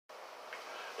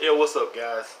Yeah, what's up,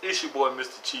 guys? It's your boy,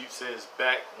 Mr. Cheap Sense,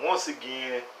 back once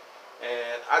again.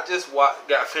 And I just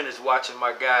got finished watching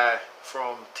my guy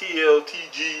from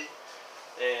TLTG.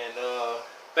 And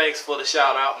thanks for the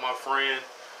shout out, my friend.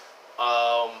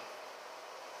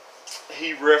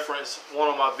 He referenced one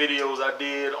of my videos I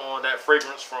did on that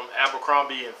fragrance from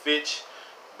Abercrombie and Fitch,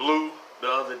 Blue, the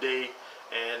other day.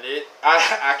 And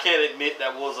I can't admit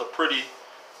that was a pretty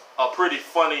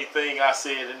funny thing I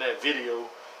said in that video.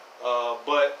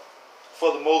 But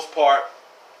for the most part,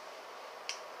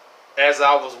 as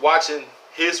I was watching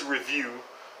his review,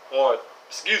 or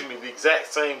excuse me, the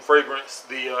exact same fragrance,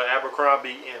 the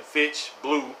Abercrombie and Fitch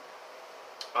Blue,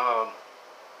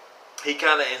 he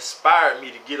kind of inspired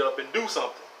me to get up and do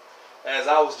something. As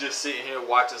I was just sitting here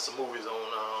watching some movies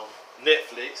on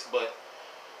Netflix, but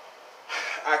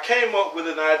I came up with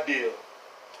an idea.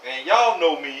 And y'all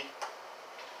know me,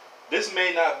 this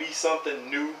may not be something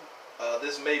new.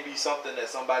 This may be something that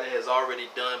somebody has already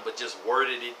done, but just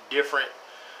worded it different.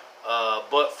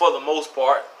 But for the most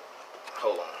part,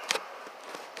 hold on,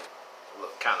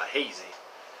 look kind of hazy.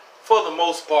 For the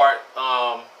most part,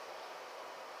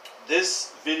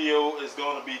 this video is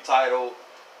going to be titled,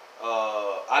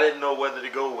 I didn't know whether to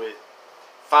go with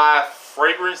 5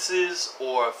 fragrances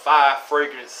or 5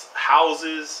 fragrance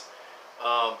houses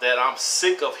that I'm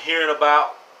sick of hearing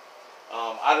about.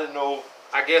 I didn't know.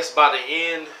 I guess by the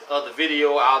end of the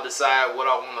video, I'll decide what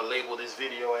I want to label this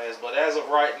video as. But as of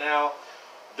right now,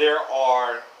 there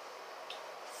are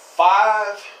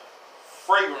 5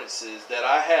 fragrances that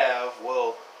I have.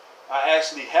 Well, I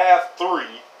actually have 3.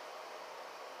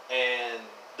 And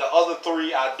the other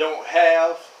 3 I don't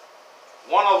have.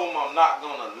 One of them I'm not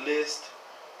going to list.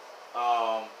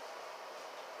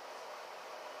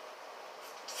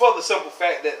 For the simple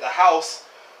fact that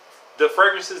the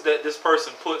fragrances that this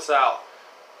person puts out,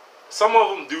 some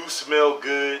of them do smell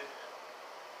good.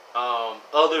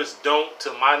 Others don't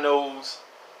to my nose.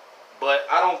 But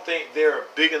I don't think they're a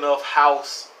big enough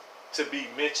house to be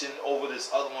mentioned over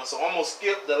this other one. So I'm going to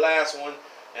skip the last one.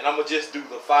 And I'm going to just do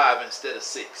the 5 instead of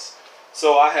 6.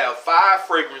 So I have 5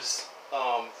 fragrances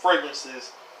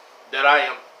that I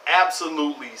am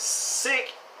absolutely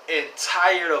sick and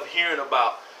tired of hearing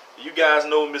about. You guys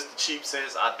know Mr. Cheap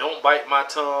Sense. I don't bite my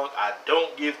tongue. I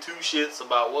don't give 2 shits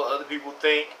about what other people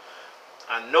think.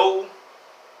 I know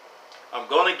I'm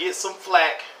going to get some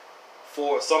flack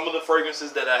for some of the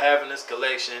fragrances that I have in this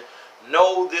collection.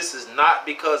 No, this is not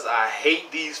because I hate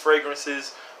these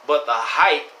fragrances, but the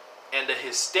hype and the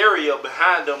hysteria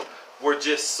behind them were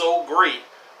just so great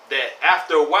that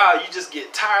after a while you just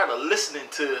get tired of listening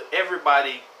to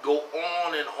everybody go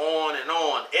on and on and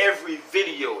on. Every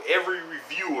video, every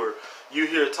reviewer you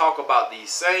hear talk about these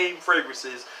same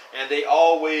fragrances, and they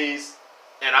always,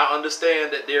 and I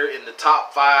understand that they're in the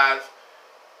top 5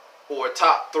 or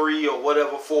top 3 or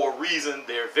whatever for a reason.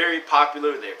 They're very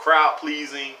popular, they're crowd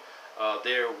pleasing,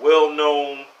 they're well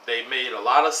known, they made a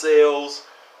lot of sales,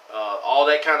 all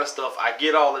that kind of stuff. I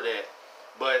get all of that,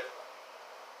 but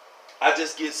I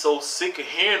just get so sick of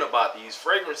hearing about these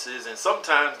fragrances and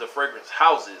sometimes the fragrance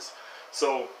houses.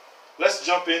 So let's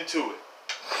jump into it.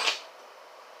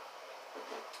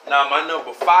 Now my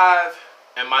number 5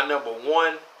 and my number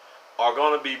 1 are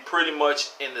going to be pretty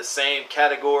much in the same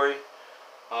category.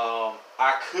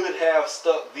 I could have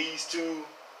stuck these 2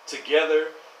 together,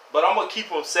 but I'm going to keep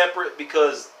them separate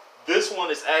because this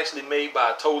one is actually made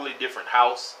by a totally different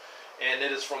house. And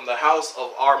it is from the house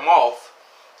of Armaf.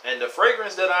 And the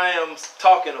fragrance that I am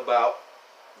talking about,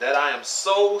 that I am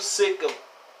so sick of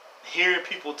hearing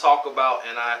people talk about,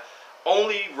 and I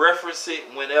only reference it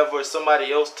whenever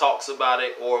somebody else talks about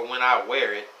it or when I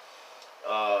wear it,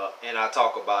 and I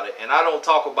talk about it. And I don't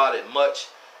talk about it much.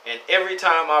 And every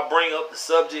time I bring up the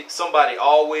subject, somebody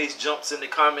always jumps in the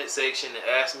comment section and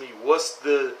asks me what's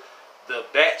the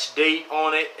batch date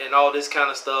on it and all this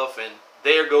kind of stuff. And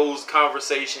there goes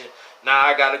conversation. Now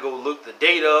I gotta go look the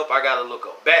date up. I gotta look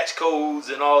up batch codes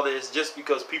and all this just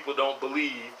because people don't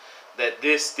believe that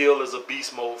this still is a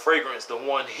beast mode fragrance. The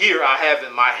one here I have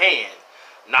in my hand,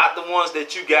 not the ones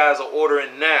that you guys are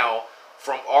ordering now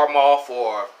from Armaf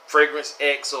or Fragrance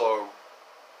X or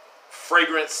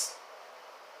Fragrance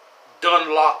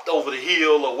Dunlopped over the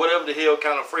hill or whatever the hell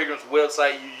kind of fragrance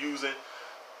website you're using.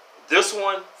 This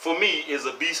one for me is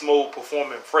a beast mode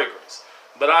performing fragrance.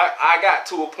 But I got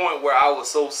to a point where I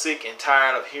was so sick and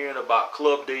tired of hearing about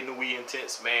Club de Nuit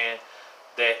Intense, man,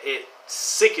 that it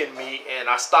sickened me, and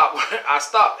I stopped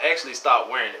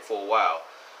wearing it for a while.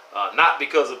 Not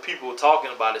because of people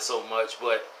talking about it so much,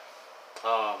 but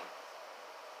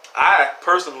I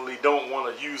personally don't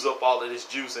want to use up all of this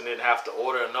juice and then have to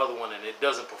order another one and it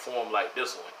doesn't perform like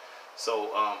this one.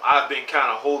 So I've been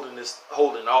kind of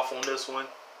holding off on this one.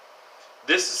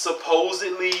 This is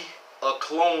supposedly a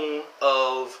clone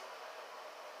of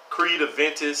Creed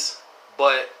Aventus,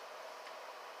 but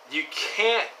you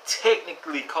can't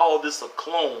technically call this a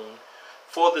clone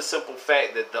for the simple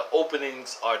fact that the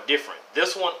openings are different.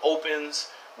 This one opens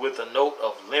with a note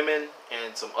of lemon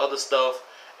and some other stuff,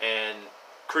 and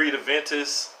Creed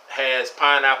Aventus has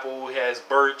pineapple, has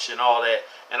birch and all that.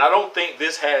 And I don't think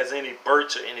this has any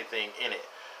birch or anything in it.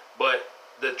 But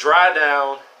the dry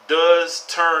down does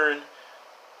turn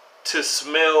to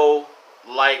smell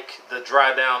like the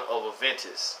dry down of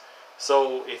Aventus.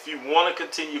 So if you want to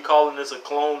continue calling this a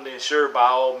clone, then sure, by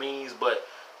all means. But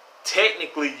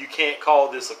technically, you can't call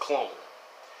this a clone.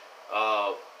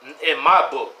 In my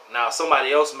book. Now,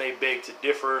 somebody else may beg to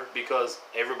differ because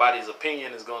everybody's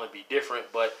opinion is going to be different,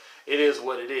 but it is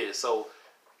what it is. So,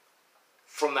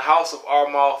 from the House of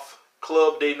Armoth,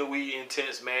 Club de Nuit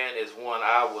Intense Man is one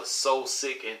I was so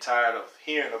sick and tired of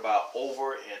hearing about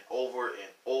over and over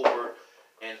and over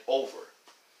and over.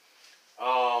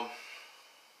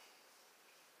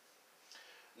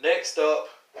 Next up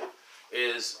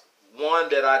is one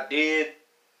that I did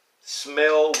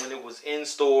smell when it was in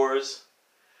stores,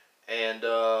 and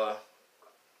I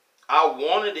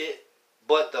wanted it,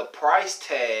 but the price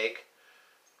tag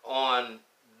on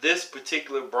this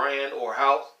particular brand or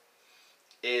house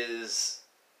is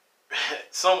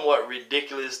somewhat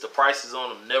ridiculous. The prices on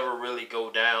them never really go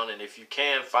down, and if you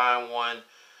can find one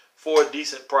for a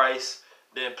decent price,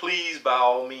 then please by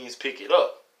all means pick it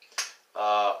up.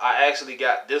 I actually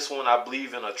got this one, I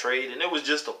believe, in a trade, and it was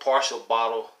just a partial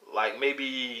bottle, like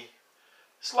maybe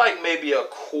a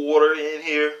quarter in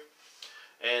here,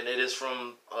 and it is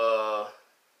from the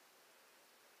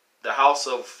House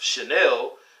of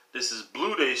Chanel. This is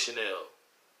Bleu de Chanel,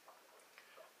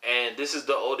 and this is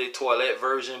the Eau de Toilette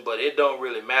version, but it don't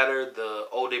really matter. The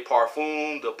Eau de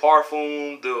Parfum,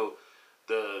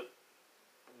 the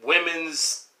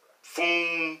women's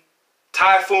Foom,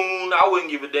 Typhoon, I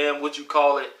wouldn't give a damn what you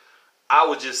call it. I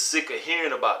was just sick of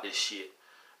hearing about this shit.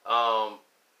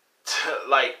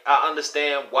 Like, I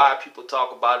understand why people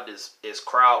talk about it. It's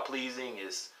crowd pleasing,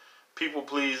 it's people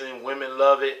pleasing, women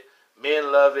love it,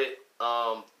 men love it.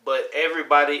 But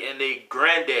everybody and their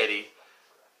granddaddy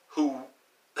who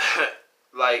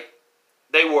like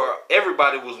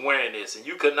everybody was wearing this, and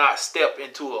you could not step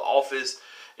into an office,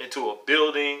 into a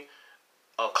building,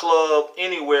 a club,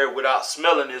 anywhere without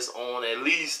smelling this on at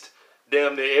least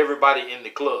damn near everybody in the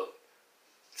club.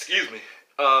 Excuse me.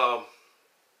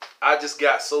 I just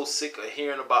got so sick of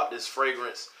hearing about this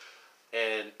fragrance,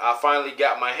 and I finally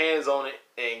got my hands on it,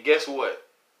 and guess what?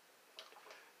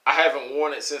 I haven't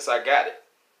worn it since I got it.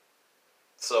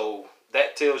 So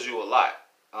that tells you a lot.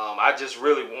 I just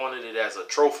really wanted it as a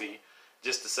trophy,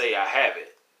 just to say I have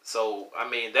it. So, I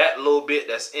mean, that little bit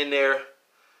that's in there,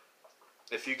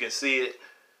 if you can see it,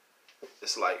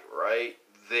 it's like right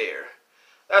there.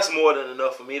 That's more than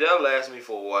enough for me. That'll last me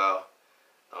for a while,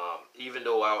 even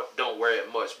though I don't wear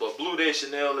it much. But Bleu de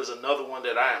Chanel is another one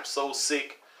that I am so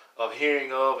sick of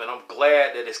hearing of, and I'm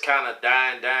glad that it's kind of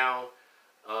dying down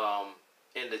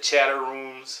in the chatter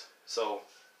rooms. So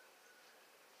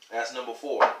that's number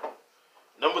 4.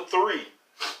 Number 3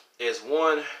 is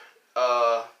one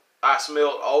I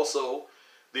smelled also,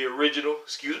 the original.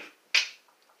 Excuse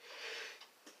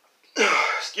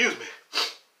me.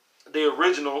 The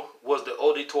original was the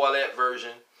Eau de Toilette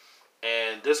version,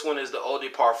 and this one is the Eau de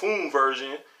Parfum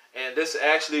version. And this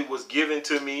actually was given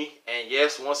to me, and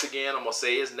yes, once again, I'm gonna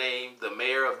say his name, the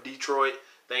mayor of Detroit.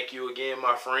 Thank you again,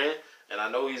 my friend. And I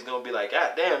know he's gonna be like,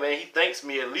 God damn, man, he thanks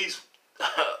me at least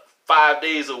 5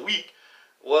 days a week.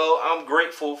 Well, I'm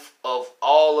grateful of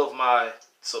all of my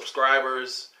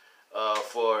subscribers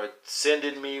for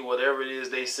sending me whatever it is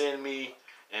they send me,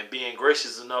 and being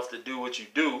gracious enough to do what you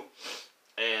do.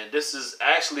 And this is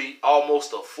actually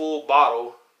almost a full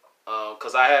bottle,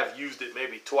 because I have used it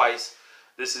maybe twice.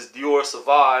 This is Dior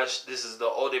Sauvage. This is the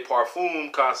Eau de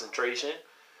Parfum concentration.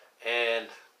 And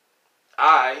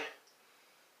I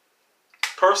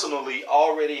personally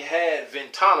already had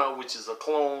Ventana, which is a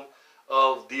clone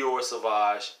of Dior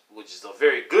Sauvage, which is a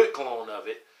very good clone of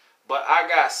it. But I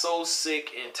got so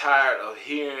sick and tired of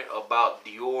hearing about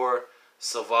Dior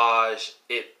Sauvage,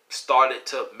 it started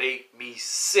to make me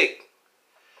sick.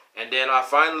 And then I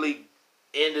finally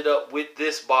ended up with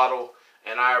this bottle,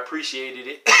 and I appreciated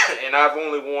it. And I've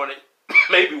only worn it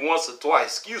maybe once or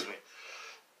twice, excuse me,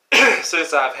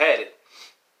 since I've had it.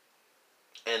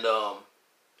 And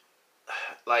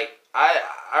like,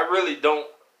 I really don't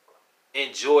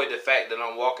enjoy the fact that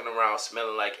I'm walking around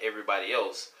smelling like everybody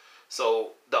else.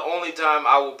 So the only time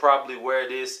I will probably wear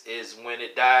this is when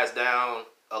it dies down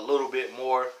a little bit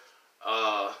more.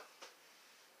 I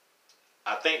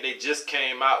think they just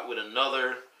came out with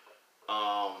another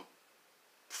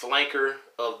flanker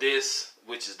of this,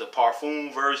 which is the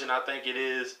Parfum version, I think it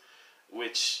is,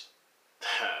 which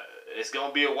it's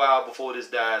gonna be a while before this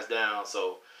dies down.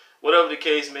 So whatever the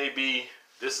case may be,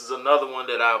 this is another one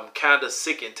that I'm kind of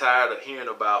sick and tired of hearing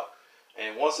about.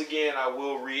 And once again, I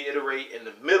will reiterate in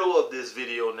the middle of this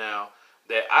video now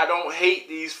that I don't hate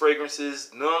these fragrances,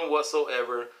 none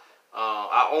whatsoever.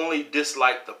 I only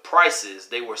dislike the prices.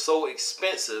 They were so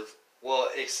expensive. Well,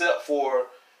 except for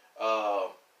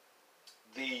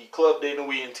the Club de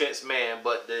Nuit Intense Man,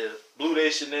 but the Bleu de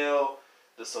Chanel,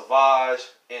 the Sauvage,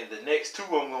 and the next two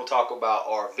I'm going to talk about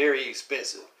are very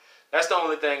expensive. That's the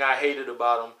only thing I hated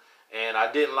about them. And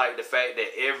I didn't like the fact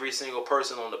that every single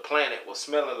person on the planet was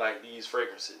smelling like these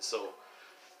fragrances. So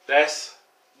that's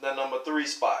the number 3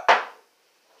 spot.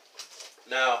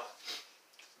 Now,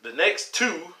 the next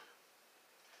two,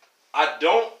 I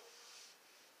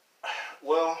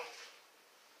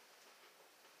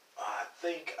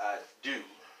think I do.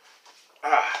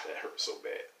 That hurts so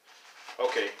bad.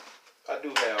 Okay, I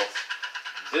do have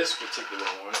this particular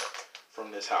one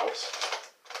from this house.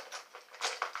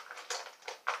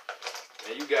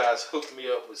 And you guys hooked me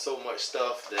up with so much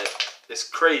stuff that it's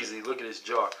crazy. Look at this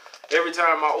jar. Every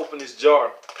time I open this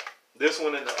jar, this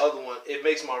one and the other one, it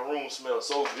makes my room smell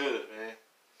so good, man.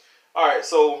 All right,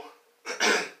 so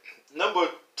number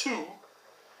 2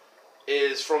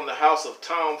 is from the house of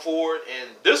Tom Ford, and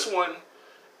this one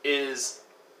is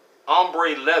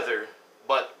ombre leather,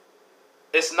 but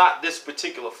it's not this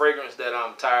particular fragrance that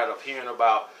I'm tired of hearing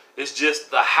about. It's just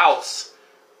the house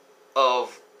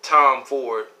of Tom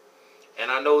Ford. And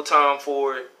I know Tom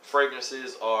Ford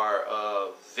fragrances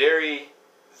are very,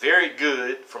 very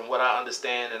good from what I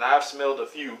understand, and I've smelled a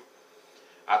few.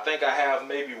 I think I have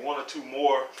maybe 1 or 2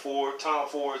 more for Tom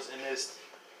Fords in this,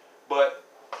 but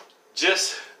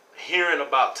just hearing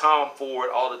about Tom Ford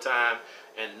all the time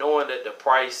and knowing that the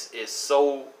price is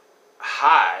so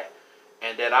high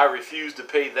and that I refuse to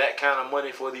pay that kind of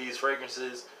money for these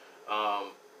fragrances,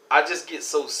 I just get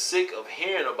so sick of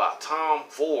hearing about Tom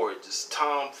Ford, just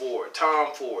Tom Ford,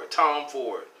 Tom Ford, Tom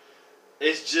Ford.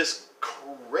 It's just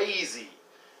crazy.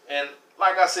 And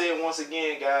like I said, once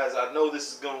again, guys, I know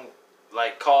this is going to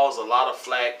like cause a lot of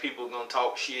flack. People are going to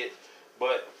talk shit,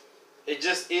 but it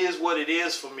just is what it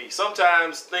is for me.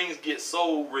 Sometimes things get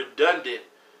so redundant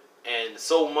and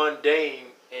so mundane,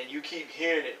 and you keep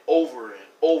hearing it over and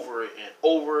over and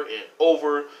over and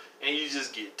over, and you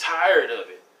just get tired of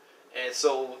it. And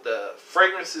so the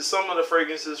fragrances, some of the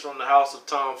fragrances from the house of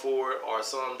Tom Ford are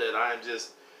some that I'm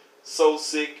just so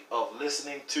sick of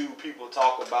listening to people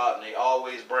talk about, and they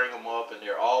always bring them up, and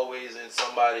they're always in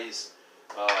somebody's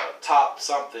top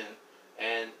something.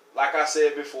 And like I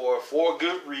said before, for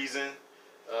good reason,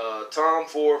 Tom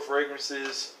Ford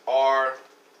fragrances are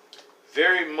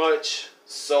very much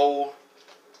so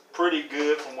pretty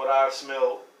good from what I've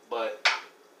smelled, but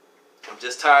I'm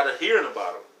just tired of hearing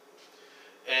about them.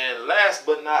 And last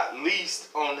but not least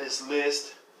on this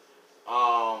list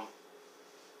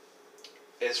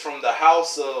is from the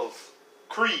house of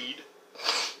Creed.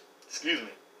 Excuse me.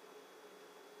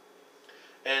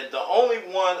 And the only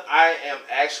one I am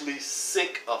actually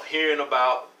sick of hearing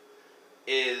about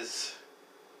is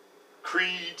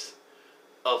Creed's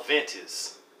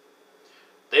Aventus.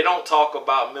 They don't talk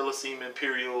about Millesime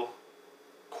Imperial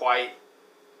quite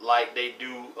like they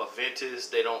do Aventus.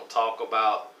 They don't talk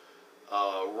about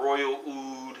Royal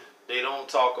Oud. They don't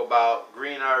talk about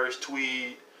Green Irish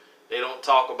Tweed. They don't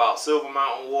talk about Silver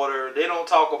Mountain Water. They don't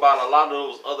talk about a lot of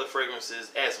those other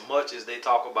fragrances as much as they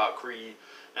talk about Creed.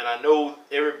 And I know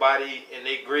everybody and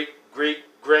their great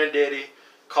granddaddy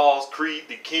calls Creed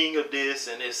the king of this,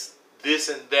 and it's this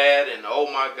and that, and oh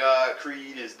my God,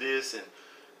 Creed is this, and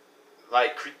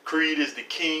like Creed is the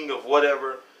king of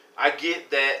whatever. I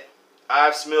get that.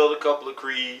 I've smelled a couple of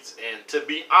Creeds, and to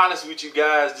be honest with you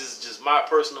guys, this is just my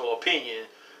personal opinion,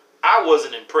 I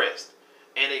wasn't impressed.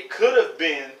 And it could have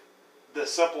been the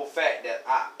simple fact that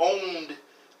I owned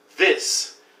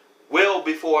this well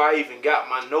before I even got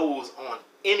my nose on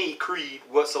any Creed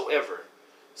whatsoever.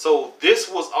 So this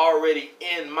was already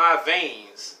in my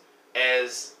veins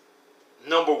as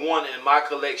number 1 in my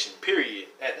collection, period,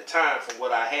 at the time from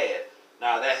what I had.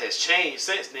 Now that has changed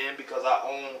since then because I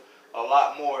own a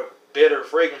lot more better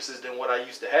fragrances than what I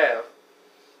used to have.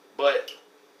 But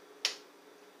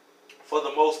for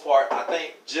the most part, I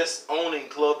think just owning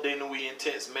Club de Nuit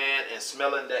Intense Man and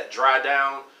smelling that dry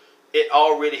down, it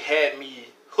already had me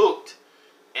hooked.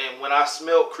 And when I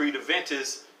smelled Creed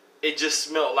Aventus, it just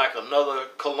smelled like another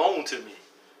cologne to me.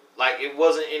 Like, it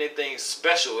wasn't anything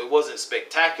special. It wasn't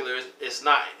spectacular.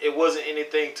 It wasn't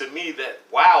anything to me that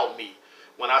wowed me.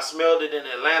 When I smelled it in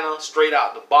Atlanta, straight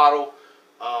out the bottle,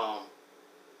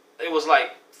 it was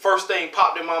like, first thing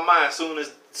popped in my mind soon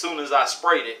as I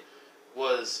sprayed it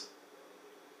was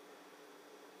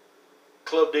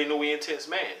Club de Nuit Intense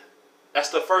Man. That's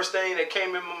the first thing that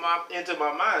came into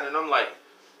my mind, and I'm like,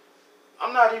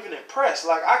 I'm not even impressed.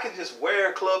 Like, I can just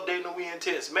wear Club de Nuit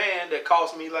Intense Man that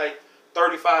cost me like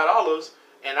 $35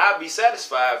 and I'd be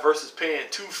satisfied versus paying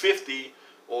 $250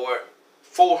 or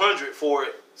 $400 for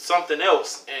it, something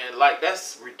else, and like,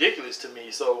 that's ridiculous to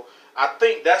me. So I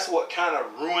think that's what kind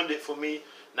of ruined it for me.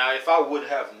 Now, if I would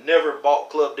have never bought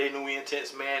Club de Nuit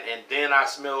Intense Man and then I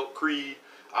smelled Creed,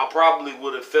 I probably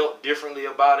would have felt differently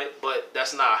about it, but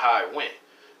that's not how it went.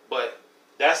 But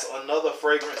that's another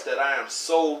fragrance that I am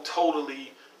so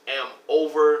totally am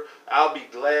over. I'll be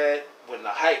glad when the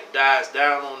hype dies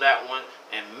down on that one,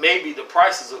 and maybe the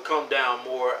prices will come down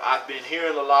more. I've been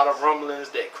hearing a lot of rumblings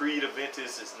that Creed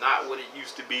Aventus is not what it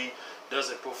used to be.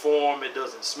 Doesn't perform, it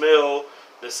doesn't smell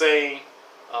the same,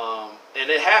 and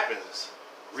it happens.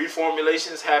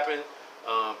 Reformulations happen.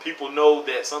 People know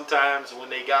that sometimes when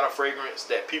they got a fragrance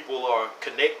that people are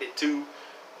connected to,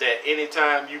 that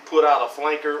anytime you put out a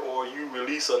flanker or you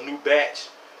release a new batch,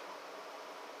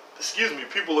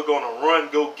 people are going to run,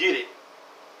 go get it,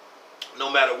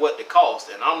 no matter what the cost.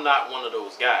 And I'm not one of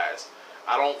those guys.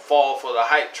 I don't fall for the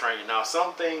hype train. Now,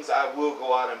 some things I will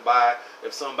go out and buy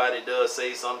if somebody does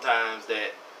say sometimes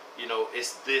that, you know,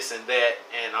 it's this and that,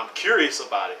 and I'm curious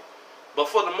about it. But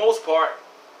for the most part,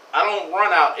 I don't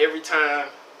run out every time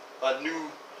a new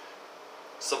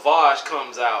Sauvage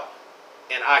comes out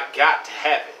and I got to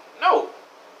have it. No,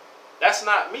 that's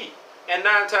not me. And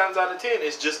 9 times out of 10,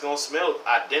 it's just going to smell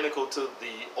identical to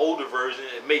the older version.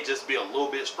 It may just be a little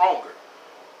bit stronger.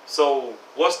 So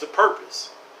what's the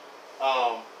purpose?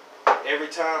 Every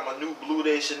time a new Bleu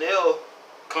de Chanel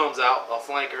comes out, a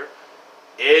flanker,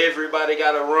 everybody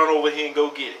got to run over here and go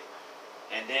get it.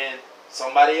 And then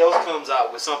somebody else comes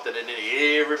out with something, and then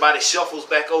everybody shuffles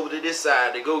back over to this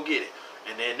side to go get it.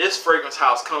 And then this fragrance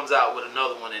house comes out with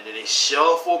another one, and then they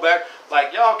shuffle back.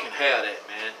 Like, y'all can have that,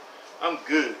 man. I'm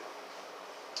good.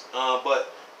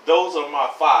 But those are my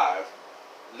 5.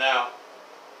 Now,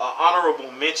 an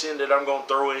honorable mention that I'm going to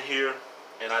throw in here,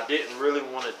 and I didn't really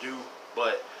want to do,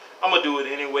 but I'm going to do it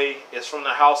anyway. It's from the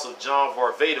house of John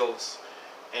Varvatos,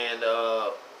 and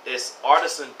it's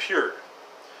Artisan Pure.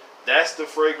 That's the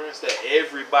fragrance that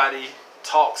everybody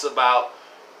talks about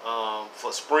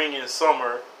for spring and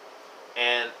summer.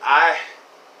 And I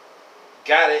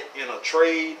got it in a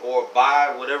trade or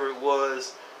buy, whatever it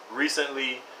was,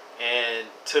 recently. And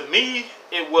to me,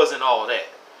 it wasn't all that.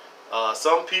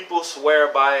 Some people swear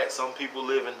by it. Some people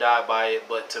live and die by it.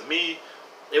 But to me,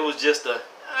 it was just a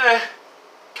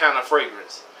kind of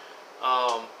fragrance.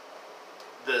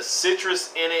 The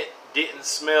citrus in it didn't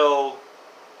smell...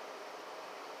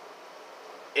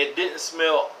 It didn't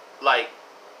smell like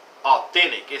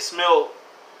authentic. It smelled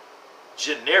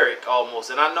generic almost.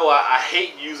 And I know I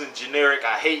hate using generic.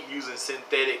 I hate using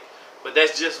synthetic. But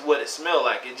that's just what it smelled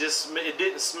like. It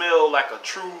didn't smell like a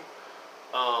true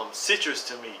citrus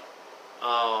to me.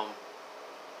 To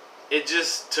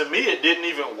me, it didn't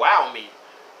even wow me.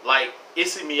 Like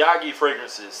Issey Miyagi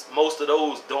fragrances, most of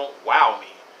those don't wow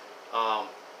me.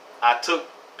 I took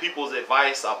people's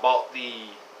advice. I bought the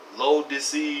L'Eau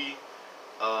d'Issey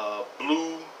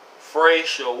Blue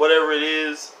Fresh or whatever it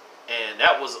is, and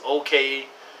that was okay.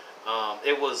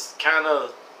 It was kind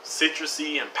of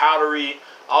citrusy and powdery,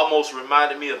 almost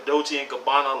reminded me of Dolce &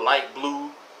 Gabbana Light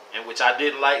Blue, and which I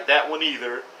didn't like that one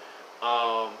either.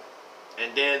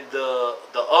 And then the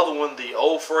other one, the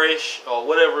Eau Fresh or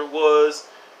whatever it was,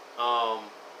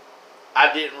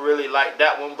 I didn't really like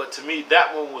that one, but to me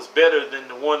that one was better than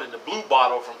the one in the blue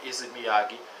bottle from Issey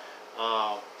Miyagi.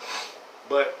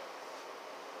 But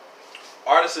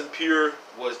Artisan Pure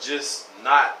was just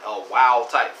not a wow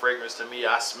type fragrance to me.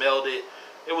 I smelled it.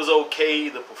 It was okay.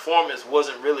 The performance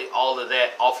wasn't really all of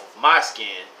that off of my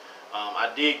skin. I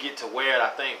did get to wear it, I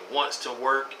think, once to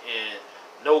work, and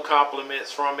no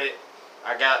compliments from it.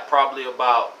 I got probably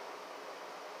about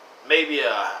maybe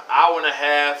an hour and a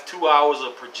half, 2 hours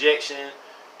of projection,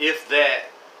 if that,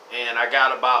 and I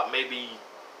got about maybe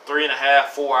 3.5,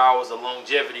 4 hours of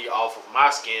longevity off of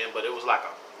my skin, but it was like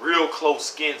a real close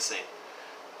skin scent.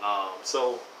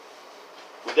 So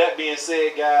with that being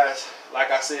said, guys, like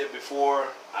I said before,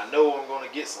 I know I'm going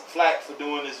to get some flack for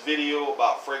doing this video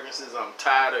about fragrances I'm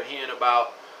tired of hearing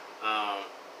about.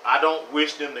 I don't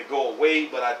wish them to go away,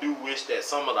 but I do wish that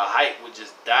some of the hype would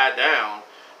just die down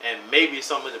and maybe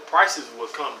some of the prices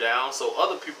would come down so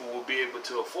other people will be able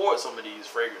to afford some of these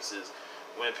fragrances.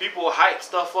 When people hype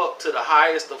stuff up to the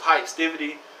highest of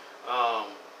hypestivity,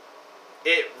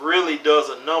 it really does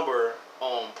a number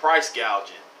on price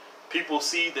gouging. People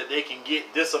see that they can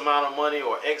get this amount of money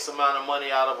or X amount of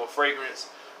money out of a fragrance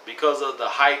because of the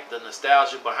hype, the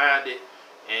nostalgia behind it,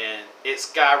 and it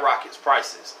skyrockets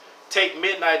prices. Take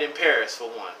Midnight in Paris for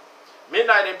one.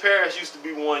 Midnight in Paris used to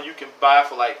be one you can buy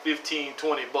for like 15,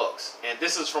 20 bucks. And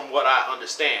this is from what I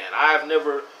understand. I've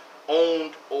never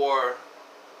owned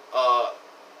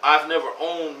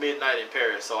Midnight in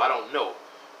Paris, so I don't know.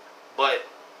 But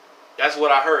that's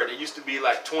what I heard. It used to be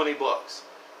like 20 bucks.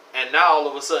 And now all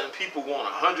of a sudden people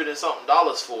want $100 and something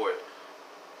for it.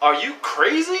 Are you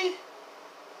crazy?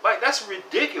 Like, that's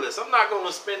ridiculous. I'm not going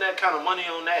to spend that kind of money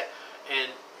on that. And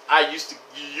you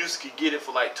used to get it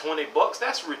for like 20 bucks.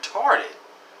 That's retarded.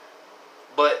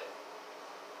 But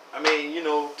I mean, you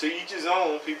know, to each his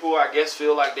own. People, I guess,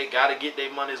 feel like they got to get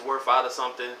their money's worth out of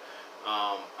something.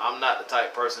 I'm not the type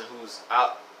of person who's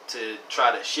out to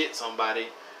try to shit somebody.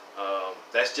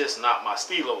 That's just not my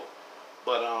stilo.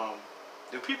 But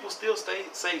do people still say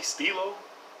stilo?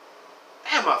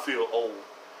 Damn, I feel old.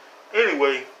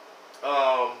 Anyway,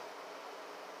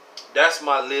 that's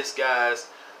my list, guys.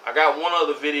 I got one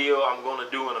other video I'm going to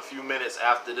do in a few minutes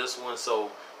after this one. So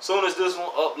soon as this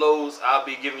one uploads, I'll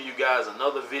be giving you guys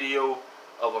another video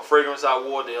of a fragrance I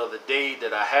wore the other day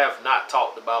that I have not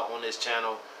talked about on this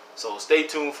channel. So stay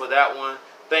tuned for that one.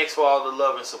 Thanks for all the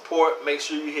love and support. Make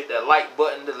sure you hit that like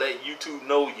button to let YouTube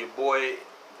know your boy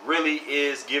really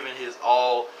is giving his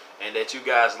all and that you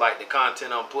guys like the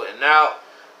content I'm putting out.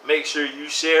 Make sure you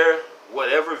share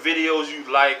whatever videos you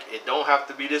like. It don't have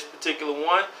to be this particular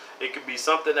one. It could be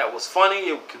something that was funny.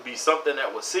 It could be something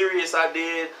that was serious I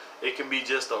did. It can be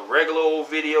just a regular old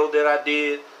video that I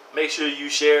did. Make sure you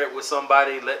share it with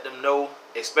somebody. Let them know,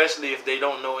 especially if they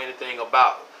don't know anything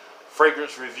about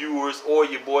fragrance reviewers or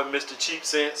your boy Mr. Cheap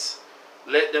Sense.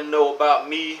 Let them know about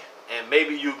me, and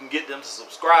maybe you can get them to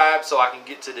subscribe so I can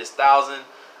get to this 1,000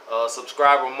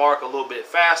 subscriber mark a little bit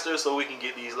faster so we can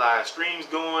get these live streams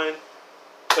going.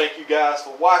 Thank you guys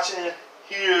for watching.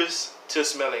 Here's to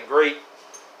smelling great.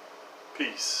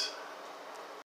 Peace.